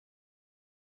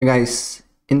Hey guys,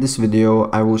 in this video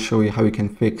I will show you how you can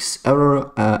fix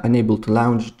error unable to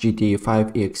launch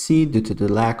GTA5.exe due to the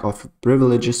lack of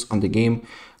privileges on the game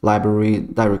library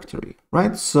directory,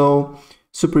 right? So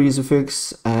super easy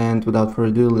fix, and without further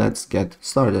ado, let's get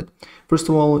started. First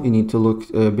of all, you need to look,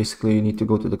 basically you need to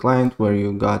go to the client where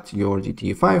you got your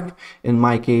GTA5. In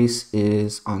my case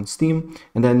is on Steam,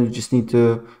 and then you just need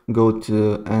to go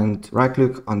to and right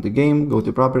click on the game, go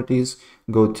to properties,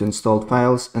 go to installed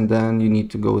files, and then you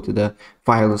need to go to the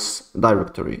files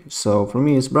directory. So for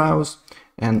me it's browse,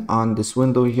 and on this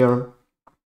window here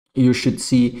you should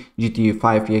see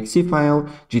GTA5.exe file,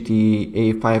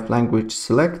 GTA5 language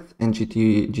select, and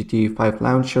GTA5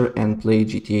 launcher, and play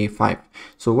GTA5.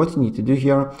 So what you need to do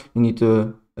here, you need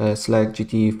to select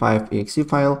GTA5.exe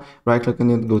file, right click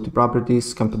on it, go to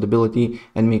properties, compatibility,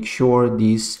 and make sure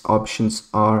these options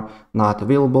are not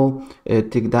available.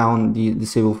 Take down the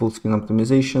disable full screen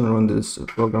optimization, run this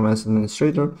program as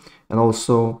administrator, and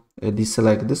also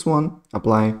deselect this one,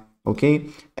 apply, okay,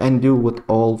 and do with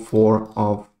all four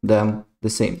of them the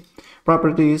same.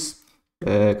 Properties,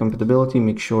 compatibility,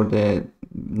 make sure that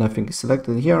nothing is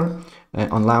selected here.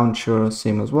 On launcher,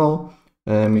 same as well.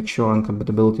 Make sure on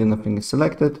compatibility nothing is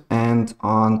selected, and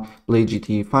on play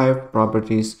GTA5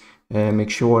 properties,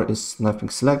 make sure it's nothing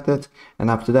selected.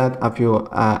 And after that,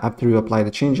 after you apply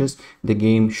the changes, the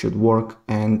game should work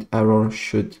and error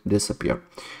should disappear.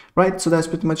 Right, so that's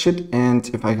pretty much it, and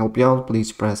if I help you out,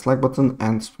 please press like button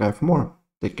and subscribe for more.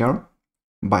 Take care,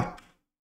 bye.